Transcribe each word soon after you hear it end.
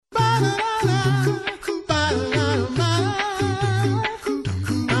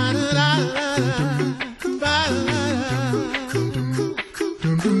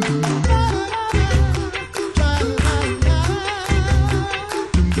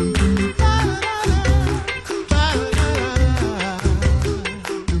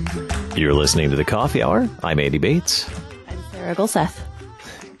You're listening to The Coffee Hour. I'm Andy Bates. I'm Sarah Gulseth.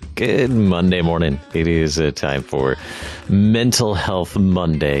 Good Monday morning. It is time for Mental Health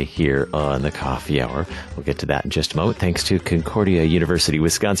Monday here on The Coffee Hour. We'll get to that in just a moment. Thanks to Concordia University,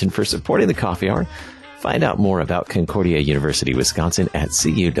 Wisconsin for supporting The Coffee Hour. Find out more about Concordia University, Wisconsin at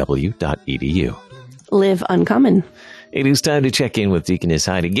cuw.edu. Live uncommon. It is time to check in with Deaconess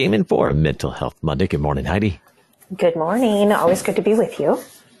Heidi Gaiman for Mental Health Monday. Good morning, Heidi. Good morning. Always good to be with you.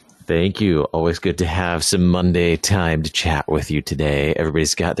 Thank you. Always good to have some Monday time to chat with you today.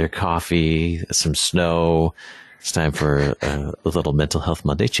 Everybody's got their coffee, some snow. It's time for a little Mental Health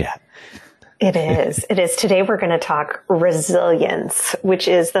Monday chat. It is. It is. Today we're going to talk resilience, which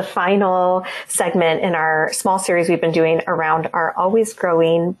is the final segment in our small series we've been doing around our always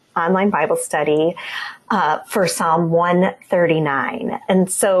growing online Bible study for Psalm 139.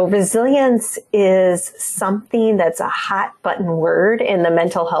 And so resilience is something that's a hot button word in the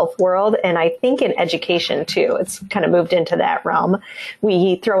mental health world. And I think in education too, it's kind of moved into that realm.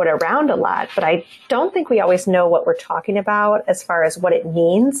 We throw it around a lot, but I don't think we always know what we're talking about as far as what it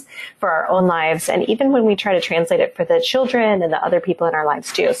means for our own lives. And even when we try to translate it for the children and the other people in our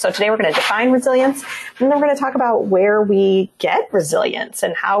lives too. So today we're going to define resilience, and then we're going to talk about where we get resilience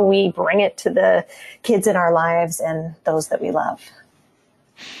and how we bring it to the kids in our lives and those that we love.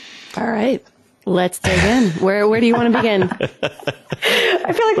 All right. Let's dig in. Where do you want to begin?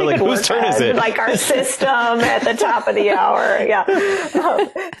 I feel like we could whose turn is it? like our system at the top of the hour. Yeah.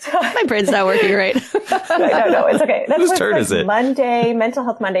 My brain's not working right. No, it's okay. That's Whose turn is it? Monday, Mental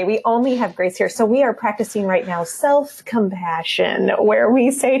Health Monday. We only have grace here. So we are practicing right now self-compassion, where we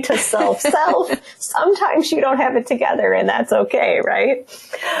say to self, sometimes you don't have it together and that's okay, right?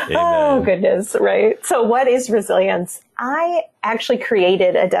 Amen. Oh, goodness, right? So what is resilience? I actually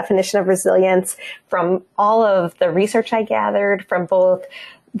created a definition of resilience from all of the research I gathered from both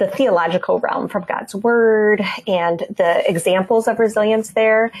the theological realm from God's word and the examples of resilience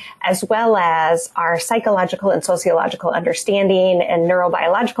there, as well as our psychological and sociological understanding and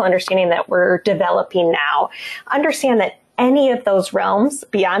neurobiological understanding that we're developing now. Understand that any of those realms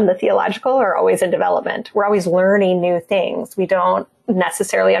beyond the theological are always in development. We're always learning new things. We don't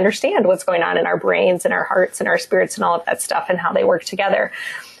necessarily understand what's going on in our brains and our hearts and our spirits and all of that stuff and how they work together.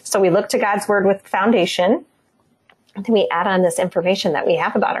 So we look to God's word with foundation, and then we add on this information that we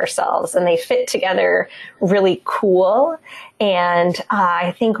have about ourselves, and they fit together really cool. And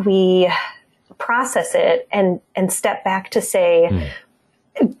I think we process it and step back to say,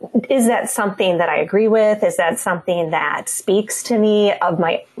 is that something that I agree with? Is that something that speaks to me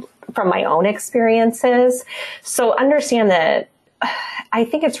from my own experiences? So understand that I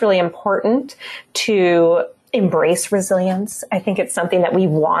think it's really important to embrace resilience. I think it's something that we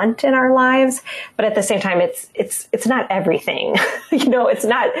want in our lives, but at the same time, it's not everything. It's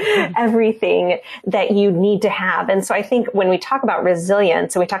not everything that you need to have. And so I think when we talk about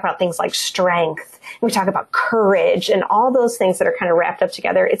resilience and we talk about things like strength, and we talk about courage and all those things that are kind of wrapped up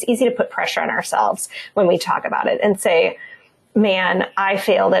together, it's easy to put pressure on ourselves when we talk about it and say, man, I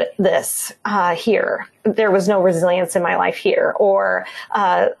failed at this here. There was no resilience in my life here. Or,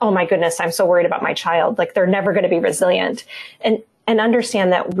 oh my goodness, I'm so worried about my child. Like they're never going to be resilient. And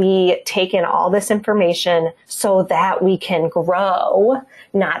understand that we take in all this information so that we can grow,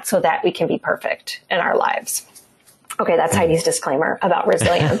 not so that we can be perfect in our lives. Okay, that's Heidi's disclaimer about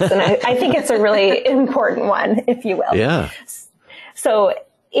resilience. And I think it's a really important one, if you will. Yeah. So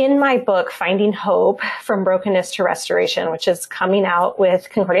in my book, Finding Hope from Brokenness to Restoration, which is coming out with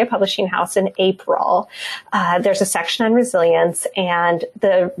Concordia Publishing House in April, there's a section on resilience. And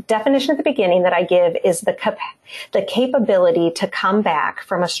the definition at the beginning that I give is the capability to come back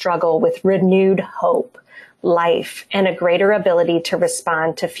from a struggle with renewed hope, life, and a greater ability to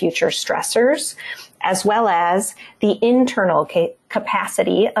respond to future stressors, as well as the internal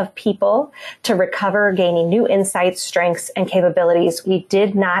capacity of people to recover, gaining new insights, strengths, and capabilities we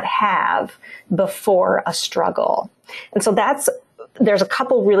did not have before a struggle. And so there's a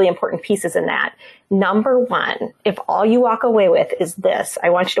couple really important pieces in that. Number one, if all you walk away with is this, I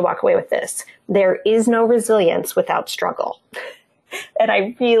want you to walk away with this. There is no resilience without struggle. And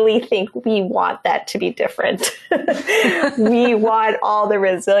I really think we want that to be different. We want all the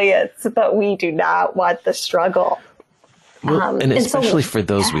resilience, but we do not want the struggle. Well, and especially for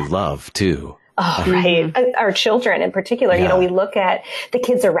those we love, too. Oh, right. Our children in particular, Yeah. we look at the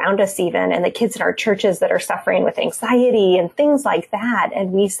kids around us even, and the kids in our churches that are suffering with anxiety and things like that.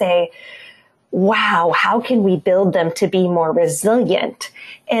 And we say, wow, how can we build them to be more resilient?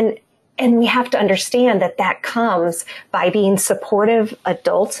 And we have to understand that that comes by being supportive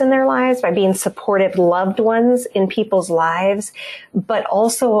adults in their lives, by being supportive loved ones in people's lives, but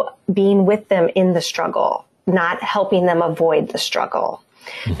also being with them in the struggle, not helping them avoid the struggle.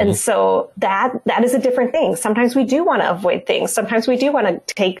 And so that is a different thing. Sometimes we do want to avoid things. Sometimes we do want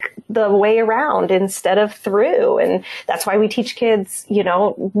to take the way around instead of through. And that's why we teach kids,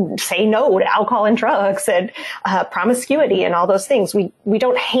 say no to alcohol and drugs and promiscuity and all those things. We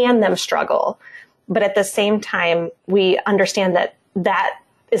don't hand them struggle. But at the same time, we understand that that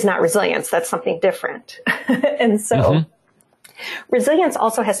is not resilience. That's something different. And so resilience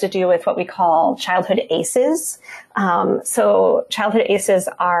also has to do with what we call childhood ACEs. So childhood ACEs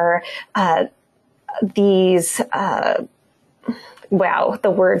are these, wow, the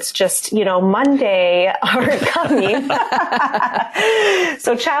words just, Monday are coming.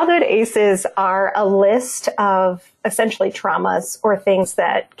 So childhood ACEs are a list of essentially traumas or things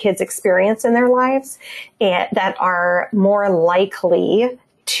that kids experience in their lives and that are more likely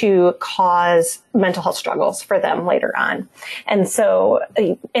to cause mental health struggles for them later on. And so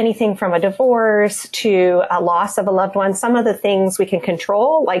anything from a divorce to a loss of a loved one, some of the things we can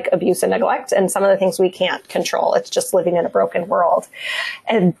control, like abuse and neglect, and some of the things we can't control. It's just living in a broken world.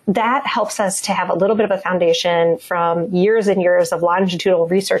 And that helps us to have a little bit of a foundation from years and years of longitudinal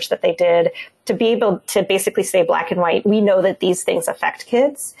research that they did to be able to basically say black and white, we know that these things affect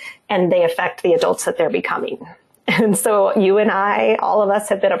kids and they affect the adults that they're becoming. And so you and I, all of us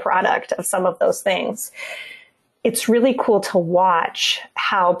have been a product of some of those things. It's really cool to watch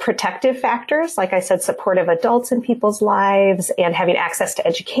how protective factors, like I said, supportive adults in people's lives and having access to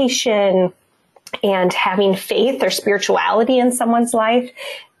education and having faith or spirituality in someone's life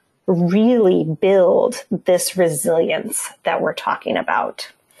really build this resilience that we're talking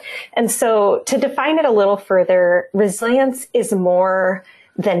about. And so to define it a little further, resilience is more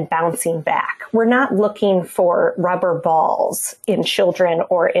than bouncing back. We're not looking for rubber balls in children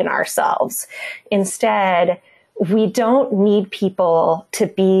or in ourselves. Instead, we don't need people to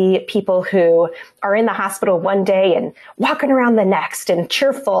be people who are in the hospital one day and walking around the next and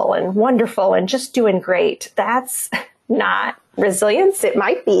cheerful and wonderful and just doing great. That's not resilience. It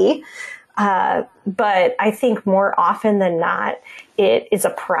might be. But I think more often than not, it is a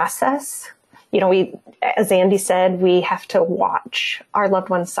process. As Andy said, we have to watch our loved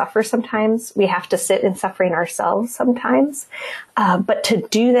ones suffer sometimes. We have to sit in suffering ourselves sometimes. But to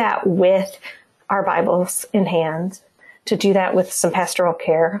do that with our Bibles in hand, to do that with some pastoral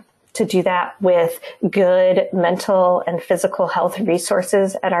care, to do that with good mental and physical health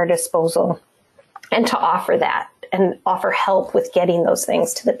resources at our disposal, and to offer that and offer help with getting those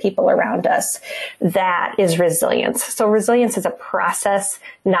things to the people around us. That is resilience. So resilience is a process,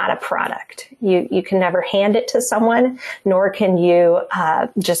 not a product. You can never hand it to someone, nor can you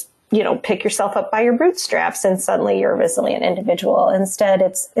just pick yourself up by your bootstraps and suddenly you're a resilient individual. Instead,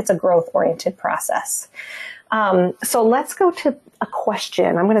 it's a growth-oriented process. So let's go to a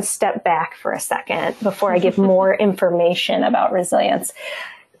question. I'm going to step back for a second before I give more information about resilience.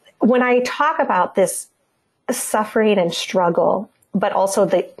 When I talk about this suffering and struggle, but also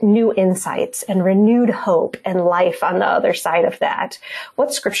the new insights and renewed hope and life on the other side of that,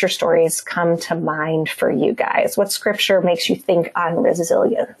 what scripture stories come to mind for you guys? What scripture makes you think on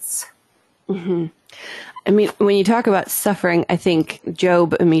resilience? Mm-hmm. I mean, when you talk about suffering, I think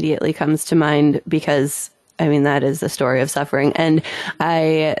Job immediately comes to mind because, that is the story of suffering. And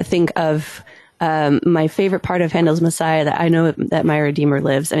I think of my favorite part of Handel's Messiah, that I know that my Redeemer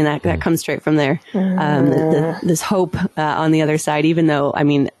lives. That comes straight from there. This hope on the other side, even though,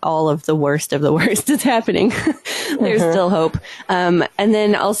 all of the worst is happening. There's still hope. And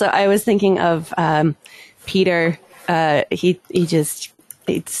then also I was thinking of Peter.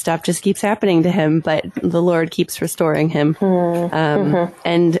 Stuff just keeps happening to him, but the Lord keeps restoring him.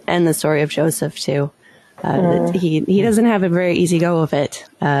 And the story of Joseph too. He doesn't have a very easy go of it.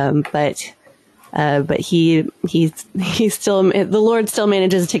 But he's still, the Lord still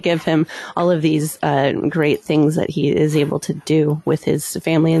manages to give him all of these great things that he is able to do with his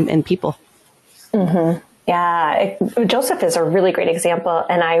family and people. Mm-hmm. Yeah, Joseph is a really great example,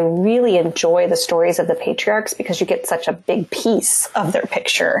 and I really enjoy the stories of the patriarchs because you get such a big piece of their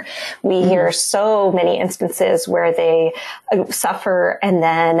picture. We hear so many instances where they suffer, and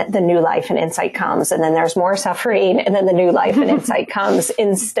then the new life and insight comes, and then there's more suffering, and then the new life and insight comes,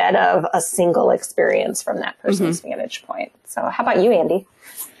 instead of a single experience from that person's vantage point. So how about you, Andy?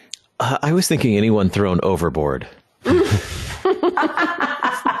 I was thinking anyone thrown overboard. I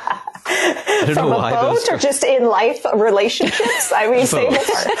don't From know a why boat those or just in life relationships? I mean, say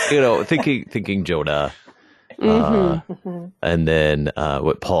more. thinking Jonah, and then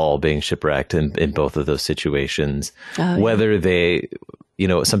what Paul being shipwrecked in both of those situations. Whether they,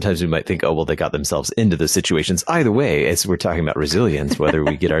 sometimes we might think, oh, well, they got themselves into those situations. Either way, as we're talking about resilience, whether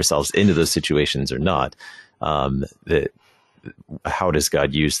we get ourselves into those situations or not, how does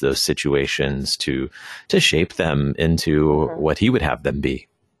God use those situations to shape them into what He would have them be?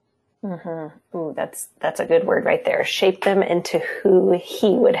 Mm-hmm. Ooh, that's a good word right there. Shape them into who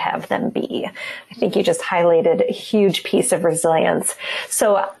He would have them be. I think you just highlighted a huge piece of resilience.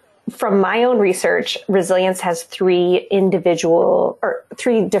 So from my own research, resilience has three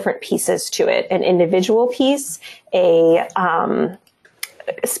different pieces to it: an individual piece, a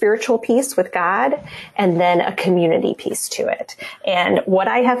spiritual piece with God, and then a community piece to it. And what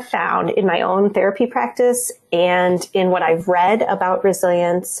I have found in my own therapy practice and in what I've read about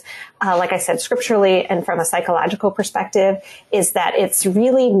resilience, like I said, scripturally and from a psychological perspective, is that it's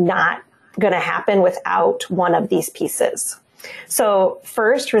really not going to happen without one of these pieces. So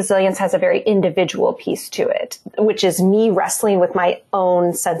first, resilience has a very individual piece to it, which is me wrestling with my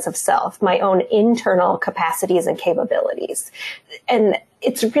own sense of self, my own internal capacities and capabilities. And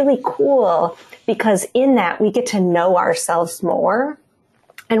it's really cool because in that we get to know ourselves more.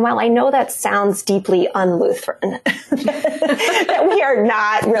 And while I know that sounds deeply un-Lutheran, that we are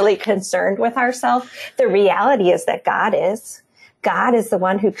not really concerned with ourselves, the reality is that God is. God is the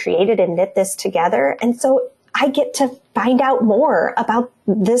one who created and knit this together. And so I get to find out more about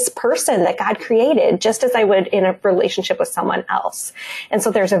this person that God created, just as I would in a relationship with someone else. And so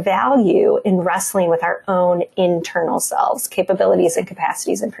there's a value in wrestling with our own internal selves, capabilities and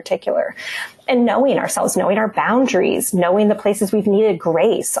capacities in particular, and knowing ourselves, knowing our boundaries, knowing the places we've needed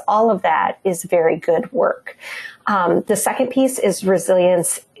grace. All of that is very good work. The second piece is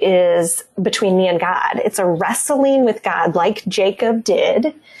resilience is between me and God. It's a wrestling with God like Jacob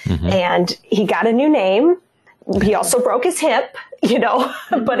did, and he got a new name. He also broke his hip,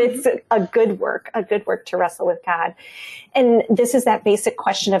 but it's a good work to wrestle with God. And this is that basic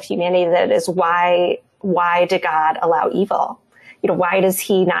question of humanity that is why did God allow evil? Why does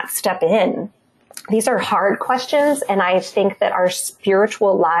He not step in? These are hard questions, and I think that our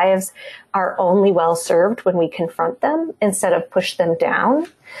spiritual lives are only well served when we confront them instead of push them down.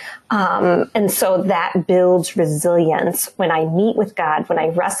 And so that builds resilience when I meet with God, when I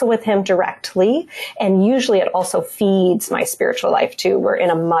wrestle with Him directly. And usually it also feeds my spiritual life too. We're in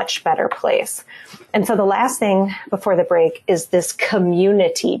a much better place. And so the last thing before the break is this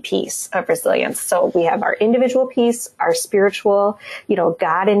community piece of resilience. So we have our individual piece, our spiritual,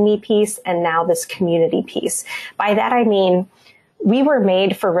 God and me piece, and now this community piece. By that, I mean, we were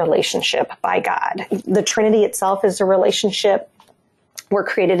made for relationship by God. The Trinity itself is a relationship. We're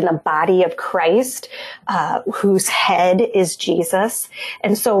created in the body of Christ, whose head is Jesus.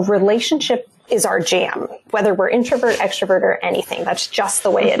 And so relationship is our jam, whether we're introvert, extrovert, or anything. That's just the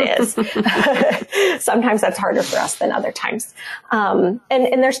way it is. Sometimes that's harder for us than other times. And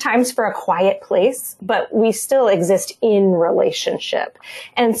there's times for a quiet place, but we still exist in relationship.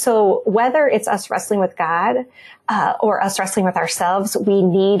 And so whether it's us wrestling with God, or us wrestling with ourselves, we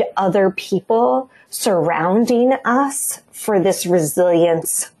need other people surrounding us for this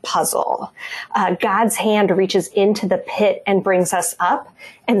resilience puzzle. God's hand reaches into the pit and brings us up,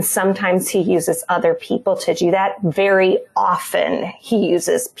 and sometimes He uses other people to do that. Very often He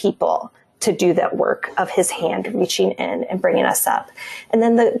uses people to do that work of His hand reaching in and bringing us up. And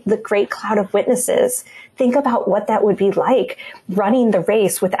then the great cloud of witnesses, think about what that would be like running the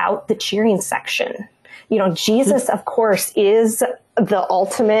race without the cheering section. Jesus, of course, is the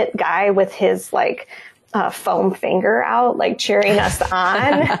ultimate guy with his foam finger out, cheering us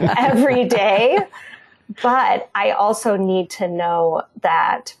on every day. But I also need to know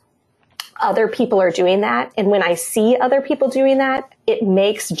that other people are doing that. And when I see other people doing that, it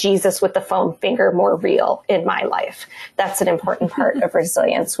makes Jesus with the foam finger more real in my life. That's an important part of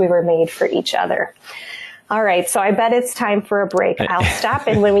resilience. We were made for each other. All right, so I bet it's time for a break. I'll stop,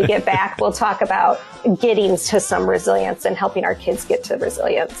 and when we get back, we'll talk about getting to some resilience and helping our kids get to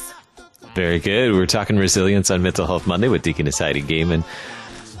resilience. Very good. We're talking resilience on Mental Health Monday with Deaconess Heidi Gaiman.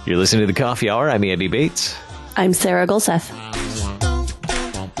 You're listening to the Coffee Hour. I'm Andy Bates. I'm Sarah Gulseth.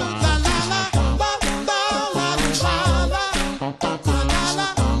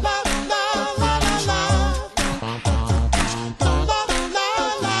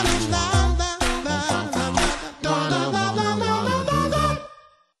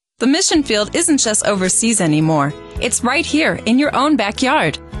 The mission field isn't just overseas anymore. It's right here in your own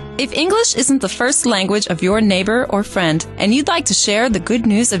backyard. If English isn't the first language of your neighbor or friend, and you'd like to share the good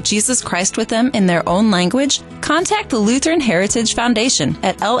news of Jesus Christ with them in their own language, contact the Lutheran Heritage Foundation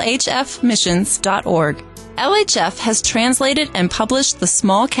at lhfmissions.org. LHF has translated and published the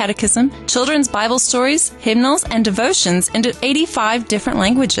Small Catechism, children's Bible stories, hymnals, and devotions into 85 different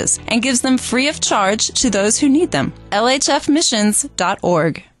languages and gives them free of charge to those who need them.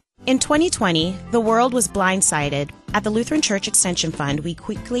 lhfmissions.org. In 2020, the world was blindsided. At the Lutheran Church Extension Fund, we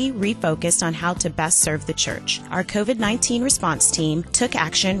quickly refocused on how to best serve the church. Our COVID-19 response team took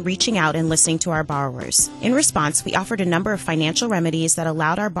action, reaching out and listening to our borrowers. In response, we offered a number of financial remedies that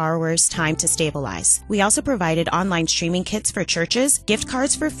allowed our borrowers time to stabilize. We also provided online streaming kits for churches, gift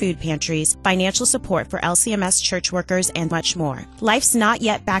cards for food pantries, financial support for LCMS church workers, and much more. Life's not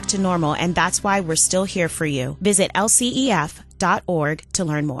yet back to normal, and that's why we're still here for you. Visit lcef.org to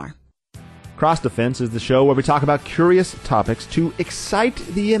learn more. Cross Defense is the show where we talk about curious topics to excite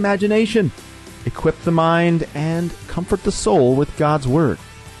the imagination, equip the mind, and comfort the soul with God's Word.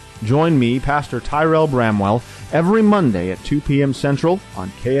 Join me, Pastor Tyrell Bramwell, every Monday at 2 p.m. Central on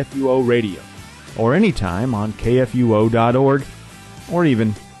KFUO Radio, or anytime on kfuo.org, or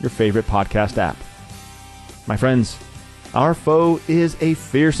even your favorite podcast app. My friends, our foe is a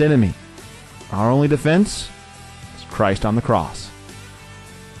fierce enemy. Our only defense is Christ on the cross.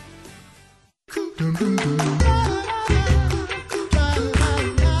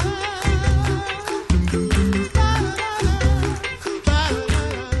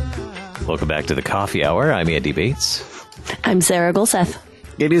 Welcome back to the Coffee Hour. I'm Andy Bates. I'm Sarah Golseth.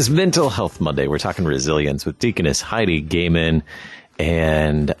 It is Mental Health Monday. We're talking resilience with Deaconess Heidi Gaiman.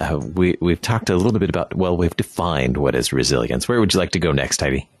 And we've talked a little bit about, we've defined what is resilience. Where would you like to go next,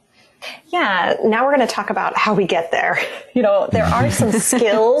 Heidi? Yeah, now we're going to talk about how we get there. You know, there are some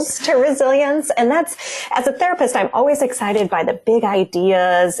skills to resilience, and that's, as a therapist, I'm always excited by the big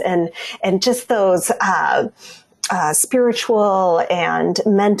ideas and just those spiritual and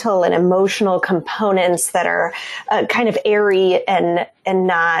mental and emotional components that are kind of airy and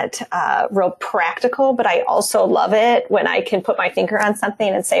not real practical, but I also love it when I can put my finger on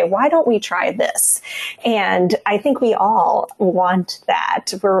something and say, why don't we try this? And I think we all want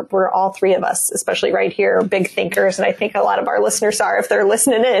that. We're all three of us, especially right here, big thinkers. And I think a lot of our listeners are, if they're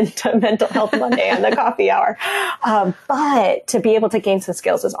listening in to Mental Health Monday on the Coffee Hour. But to be able to gain some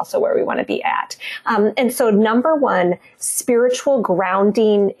skills is also where we want to be at. And so number one, spiritual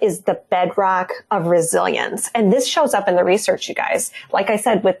grounding is the bedrock of resilience. And this shows up in the research, you guys. Like I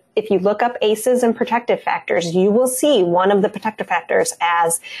said, if you look up ACEs and protective factors, you will see one of the protective factors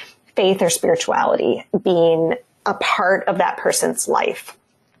as faith or spirituality being a part of that person's life.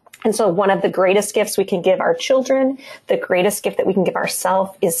 And so one of the greatest gifts we can give our children, the greatest gift that we can give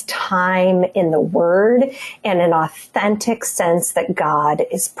ourselves, is time in the Word and an authentic sense that God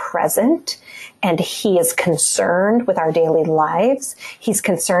is present and He is concerned with our daily lives. He's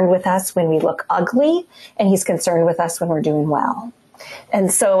concerned with us when we look ugly, and He's concerned with us when we're doing well.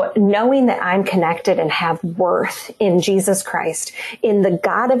 And so knowing that I'm connected and have worth in Jesus Christ, in the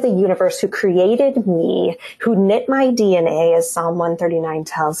God of the universe who created me, who knit my DNA, as Psalm 139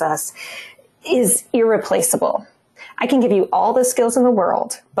 tells us, is irreplaceable. I can give you all the skills in the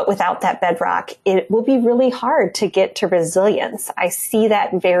world, but without that bedrock, it will be really hard to get to resilience. I see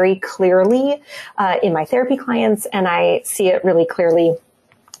that very clearly in my therapy clients, and I see it really clearly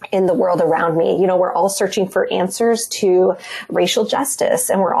in the world around me. You know, we're all searching for answers to racial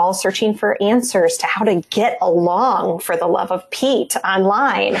justice, and we're all searching for answers to how to get along, for the love of Pete,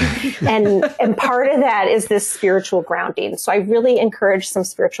 online. and part of that is this spiritual grounding. So I really encourage some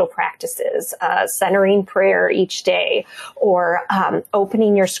spiritual practices, centering prayer each day, or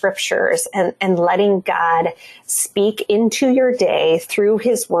opening your scriptures and letting God speak into your day through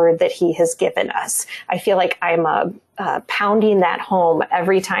His Word that He has given us. I feel like I'm pounding that home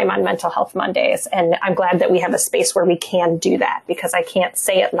every time on Mental Health Mondays. And I'm glad that we have a space where we can do that, because I can't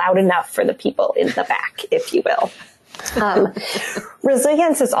say it loud enough for the people in the back, if you will.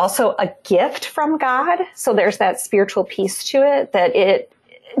 Resilience is also a gift from God. So there's that spiritual piece to it, that it,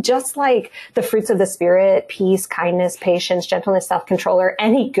 just like the fruits of the Spirit, peace, kindness, patience, gentleness, self-control, or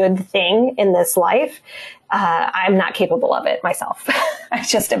any good thing in this life, I'm not capable of it myself. I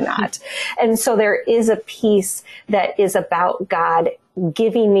just am not. And so there is a piece that is about God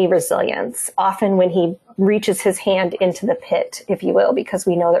giving me resilience, often when He reaches His hand into the pit, if you will, because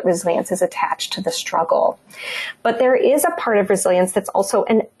we know that resilience is attached to the struggle. But there is a part of resilience that's also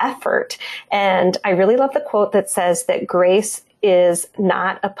an effort. And I really love the quote that says that grace is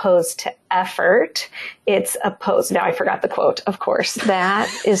not opposed to effort. It's opposed. Now I forgot the quote, of course.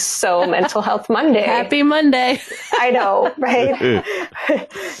 That is so Mental Health Monday. Happy Monday. I know, right?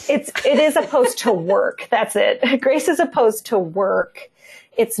 It is opposed to work. That's it. Grace is opposed to work.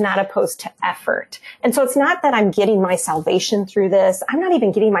 It's not opposed to effort. And so it's not that I'm getting my salvation through this. I'm not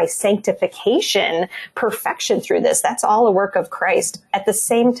even getting my sanctification, perfection through this. That's all a work of Christ. At the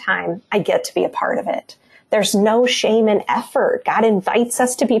same time, I get to be a part of it. There's no shame in effort. God invites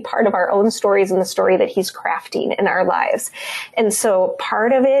us to be part of our own stories and the story that he's crafting in our lives. And so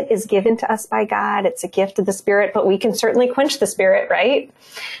part of it is given to us by God. It's a gift of the Spirit, but we can certainly quench the Spirit, right?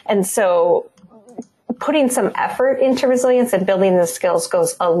 And so putting some effort into resilience and building the skills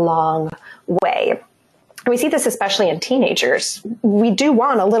goes a long way. We see this especially in teenagers. We do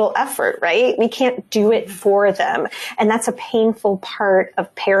want a little effort, right? We can't do it for them. And that's a painful part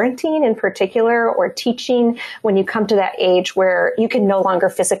of parenting in particular, or teaching when you come to that age where you can no longer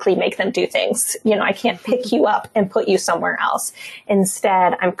physically make them do things. You know, I can't pick you up and put you somewhere else.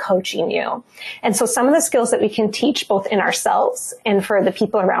 Instead, I'm coaching you. And so some of the skills that we can teach both in ourselves and for the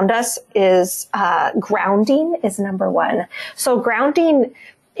people around us is grounding is number one. So grounding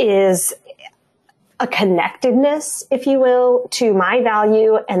is a connectedness, if you will, to my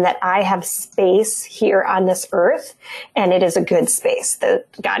value, and that I have space here on this earth, and it is a good space. That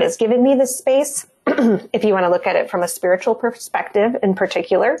God has given me this space, if you want to look at it from a spiritual perspective in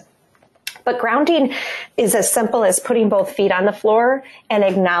particular. But grounding is as simple as putting both feet on the floor and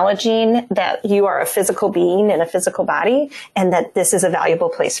acknowledging that you are a physical being in a physical body, and that this is a valuable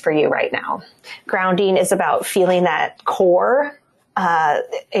place for you right now. Grounding is about feeling that core,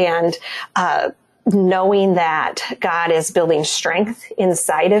 and knowing that God is building strength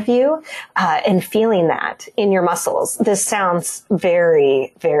inside of you, and feeling that in your muscles. This sounds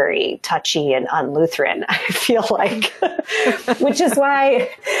very, very touchy and un-Lutheran, I feel like, which is why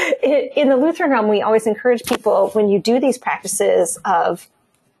in the Lutheran realm, we always encourage people, when you do these practices of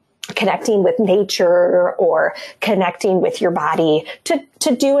connecting with nature or connecting with your body,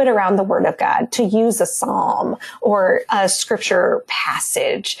 to do it around the Word of God, to use a psalm or a scripture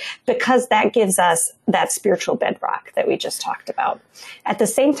passage, because that gives us that spiritual bedrock that we just talked about. At the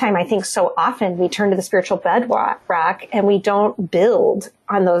same time, I think so often we turn to the spiritual bedrock and we don't build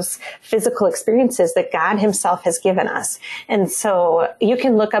on those physical experiences that God himself has given us. And so you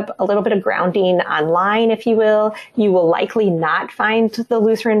can look up a little bit of grounding online, if you will. You will likely not find the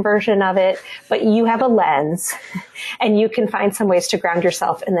Lutheran version of it, but you have a lens and you can find some ways to ground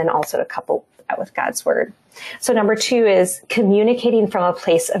yourself, and then also to couple that with God's word. So number two is communicating from a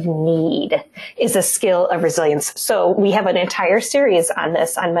place of need is a skill of resilience. So we have an entire series on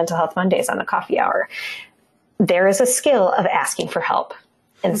this on Mental Health Mondays on the Coffee Hour. There is a skill of asking for help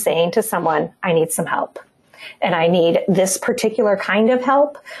and saying to someone, I need some help. And I need this particular kind of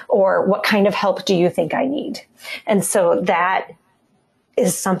help, or what kind of help do you think I need? And so that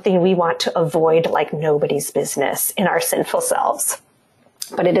is something we want to avoid like nobody's business in our sinful selves.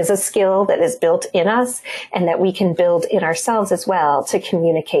 But it is a skill that is built in us and that we can build in ourselves as well to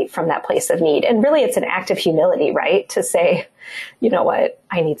communicate from that place of need. And really, it's an act of humility, right? To say, you know what,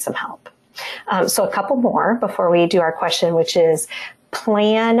 I need some help. So a couple more before we do our question, which is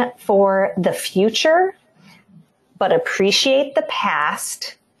plan for the future, but appreciate the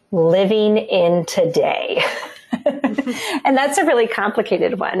past, living in today. And that's a really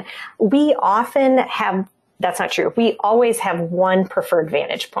complicated one. We often have That's not true. We always have one preferred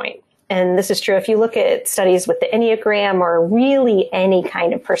vantage point. And this is true if you look at studies with the Enneagram or really any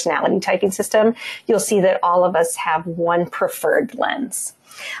kind of personality typing system, you'll see that all of us have one preferred lens.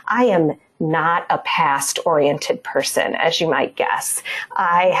 I am not a past-oriented person, as you might guess.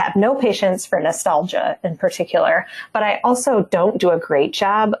 I have no patience for nostalgia in particular, but I also don't do a great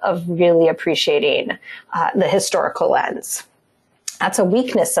job of really appreciating the historical lens. That's a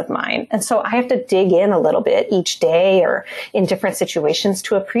weakness of mine. And so I have to dig in a little bit each day or in different situations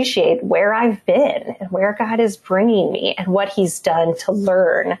to appreciate where I've been and where God is bringing me and what he's done to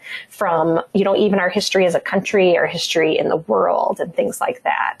learn from, even our history as a country, our history in the world and things like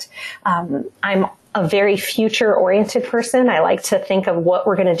that. I'm a very future-oriented person. I like to think of what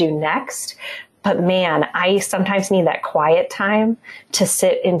we're going to do next. But man, I sometimes need that quiet time to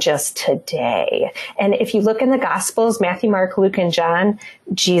sit in just today. And if you look in the Gospels, Matthew, Mark, Luke, and John,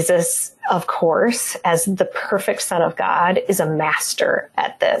 Jesus, of course, as the perfect Son of God, is a master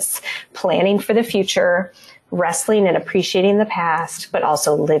at this, planning for the future, wrestling and appreciating the past, but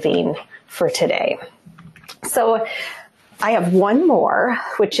also living for today. So I have one more,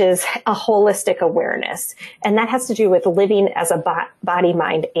 which is a holistic awareness. And that has to do with living as a body,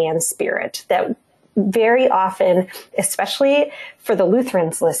 mind, and spirit. That very often, especially for the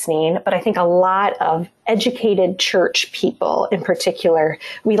Lutherans listening, but I think a lot of educated church people in particular,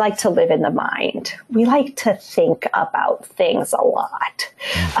 we like to live in the mind. We like to think about things a lot.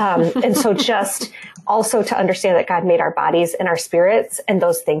 And so just also to understand that God made our bodies and our spirits, and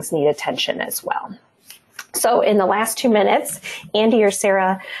those things need attention as well. So in the last 2 minutes, Andy or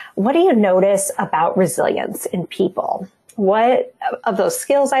Sarah, what do you notice about resilience in people? What of those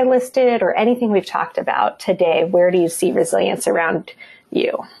skills I listed or anything we've talked about today, where do you see resilience around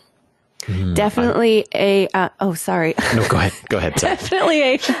you? Definitely sorry. No, go ahead. Sarah.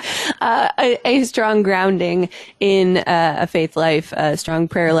 Definitely a strong grounding in a faith life, a strong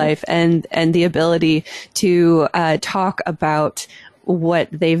prayer life, and the ability to talk about what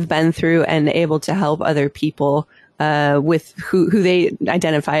they've been through and able to help other people with who they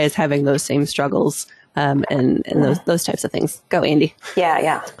identify as having those same struggles. And those types of things. Go, Andy.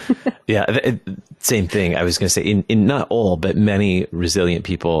 Yeah. Yeah, same thing. I was going to say, in not all, but many resilient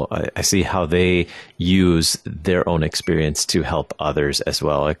people, I see how they use their own experience to help others as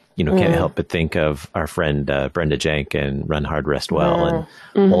well. I, can't help but think of our friend Brenda Jank and Run Hard, Rest Well,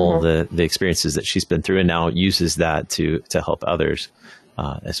 and all the experiences that she's been through, and now uses that to help others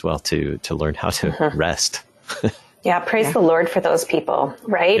as well to learn how to rest. Yeah, praise the Lord for those people,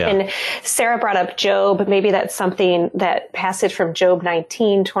 right? Yeah. And Sarah brought up Job. Maybe that's something, that passage from Job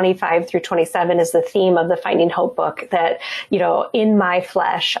 19, 25 through 27 is the theme of the Finding Hope book, that, in my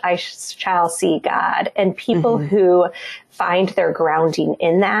flesh, I shall see God. And people who find their grounding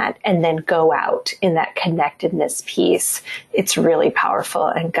in that and then go out in that connectedness piece, it's really powerful.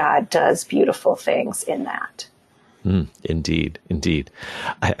 And God does beautiful things in that. Indeed.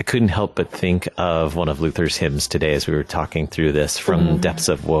 I couldn't help but think of one of Luther's hymns today as we were talking through this. From depths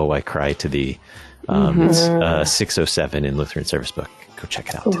of woe, I cry to thee. It's 607 in Lutheran Service Book. Go check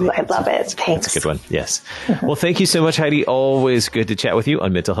it out. Ooh, I love it. Thanks. That's a good one. Yes. Well, thank you so much, Heidi. Always good to chat with you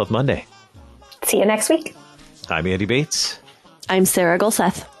on Mental Health Monday. See you next week. I'm Andy Bates. I'm Sarah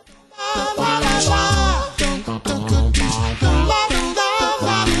Gulseth.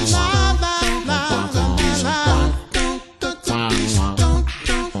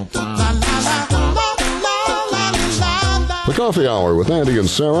 The Coffee Hour with Andy and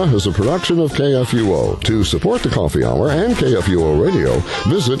Sarah is a production of KFUO. To support the Coffee Hour and KFUO Radio,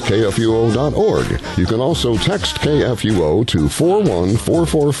 visit KFUO.org. You can also text KFUO to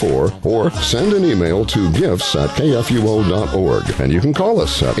 41444 or send an email to gifts@KFUO.org. And you can call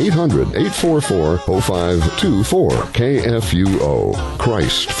us at 800-844-0524. KFUO.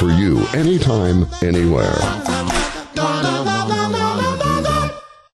 Christ for you, anytime, anywhere.